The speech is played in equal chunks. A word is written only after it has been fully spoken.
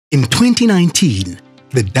In 2019,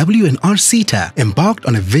 the W&RSETA embarked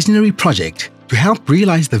on a visionary project to help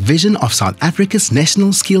realize the vision of South Africa's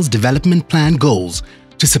National Skills Development Plan goals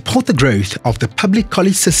to support the growth of the public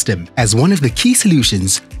college system as one of the key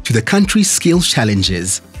solutions to the country's skills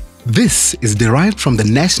challenges. This is derived from the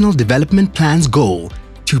National Development Plan's goal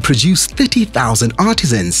to produce 30,000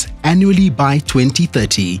 artisans annually by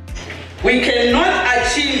 2030. We cannot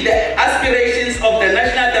achieve the aspirations of the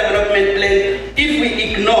National Development Plan if we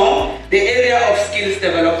ignore the area of skills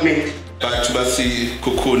development. But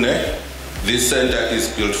Sekhukhune, this center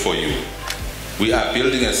is built for you. We are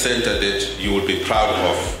building a center that you will be proud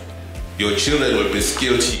of. Your children will be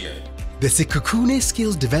skilled here. The Sekhukhune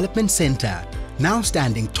Skills Development Center, now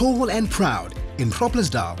standing tall and proud in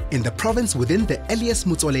Groblersdal in the province within the Elias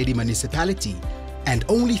Motsoaledi municipality and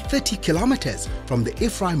only 30 kilometers from the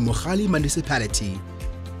Ephraim Mogale municipality.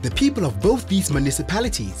 The people of both these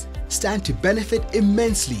municipalities stand to benefit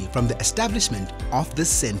immensely from the establishment of this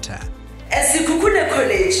center. As Sekhukhune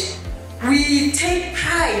College, we take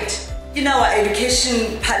pride in our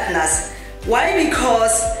education partners. Why?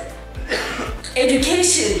 Because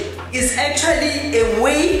education is actually a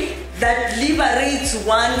way that liberates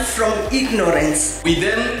one from ignorance. We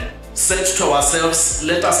then said to ourselves,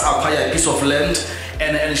 let us acquire a piece of land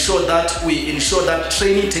and ensure that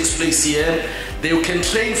training takes place here. They can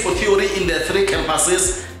train for theory in the 3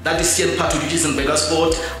 campuses, that is Sien Patu, which is in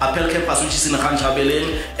Begasfort, Appel campus, which is in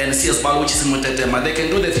Khanchabeleng, and CS Bal, which is in Mutetema. They can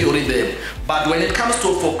do the theory there. But when it comes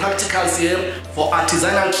for practicals here, for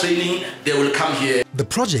artisanal training, they will come here. The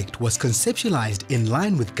project was conceptualized in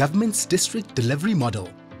line with government's district delivery model,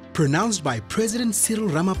 pronounced by President Cyril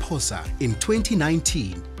Ramaphosa in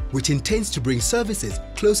 2019, which intends to bring services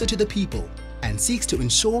closer to the people and seeks to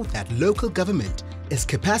ensure that local government is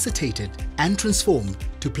capacitated and transformed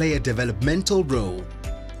to play a developmental role.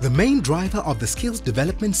 The main driver of the Skills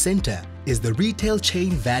Development Center is the retail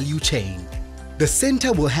chain value chain. The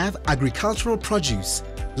center will have agricultural produce,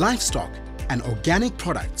 livestock and organic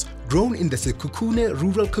products grown in the Sekhukhune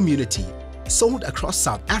rural community, sold across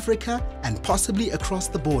South Africa and possibly across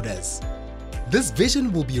the borders. This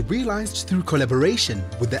vision will be realized through collaboration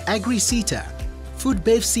with the Agri-SETA,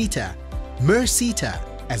 Food-Bev-SETA, MER-SETA,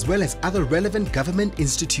 as well as other relevant government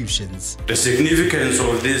institutions. The significance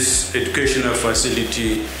of this educational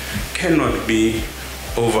facility cannot be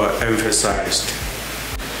overemphasized.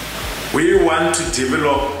 We want to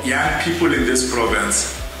develop young people in this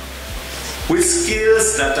province with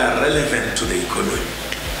skills that are relevant to the economy.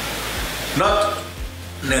 Not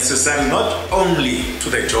only to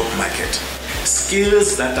the job market,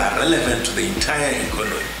 skills that are relevant to the entire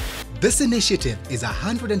economy. This initiative is a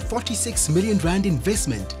 146 million rand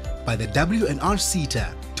investment by the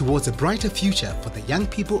W&RSETA towards a brighter future for the young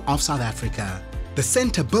people of South Africa. The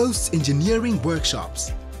center boasts engineering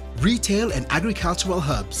workshops, retail and agricultural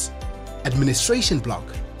hubs, administration block,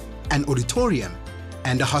 an auditorium,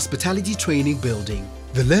 and a hospitality training building.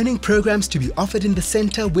 The learning programs to be offered in the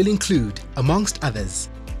center will include, amongst others,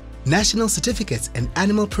 national certificates in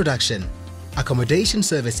animal production, accommodation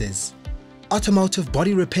services, automotive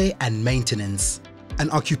body repair and maintenance. An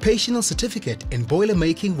occupational certificate in boiler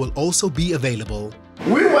making will also be available.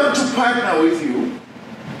 We want to partner with you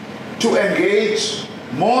to engage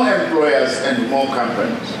more employers and more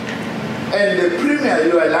companies. And the Premier,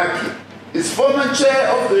 you are lucky, is former chair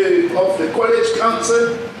of the College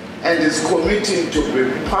Council and is committing to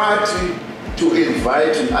be party to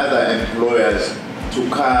inviting other employers to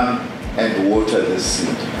come and water the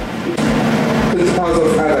seed. Principals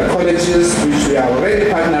of other colleges, which we are already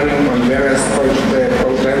partnering on various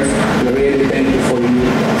programs. We really thank you for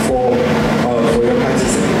your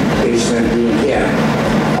participation and being here.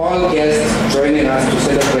 All guests joining us to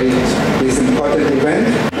celebrate this important event.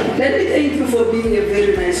 Let me thank you for being a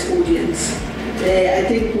very nice audience. I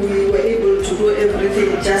think we were able to do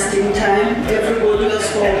everything just in time. Everybody was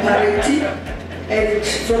cooperative, and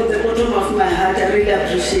from the bottom of my heart, I really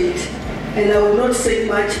appreciate it. And I will not say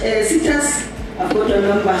much. Sitters, I've got your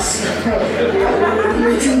numbers.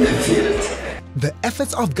 The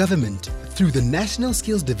efforts of government through the National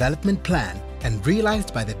Skills Development Plan and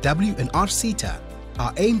realized by the W&RSETA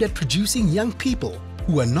are aimed at producing young people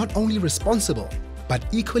who are not only responsible but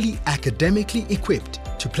equally academically equipped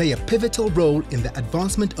to play a pivotal role in the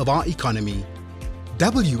advancement of our economy.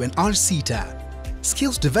 W&RSETA,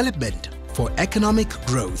 skills development for economic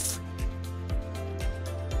growth.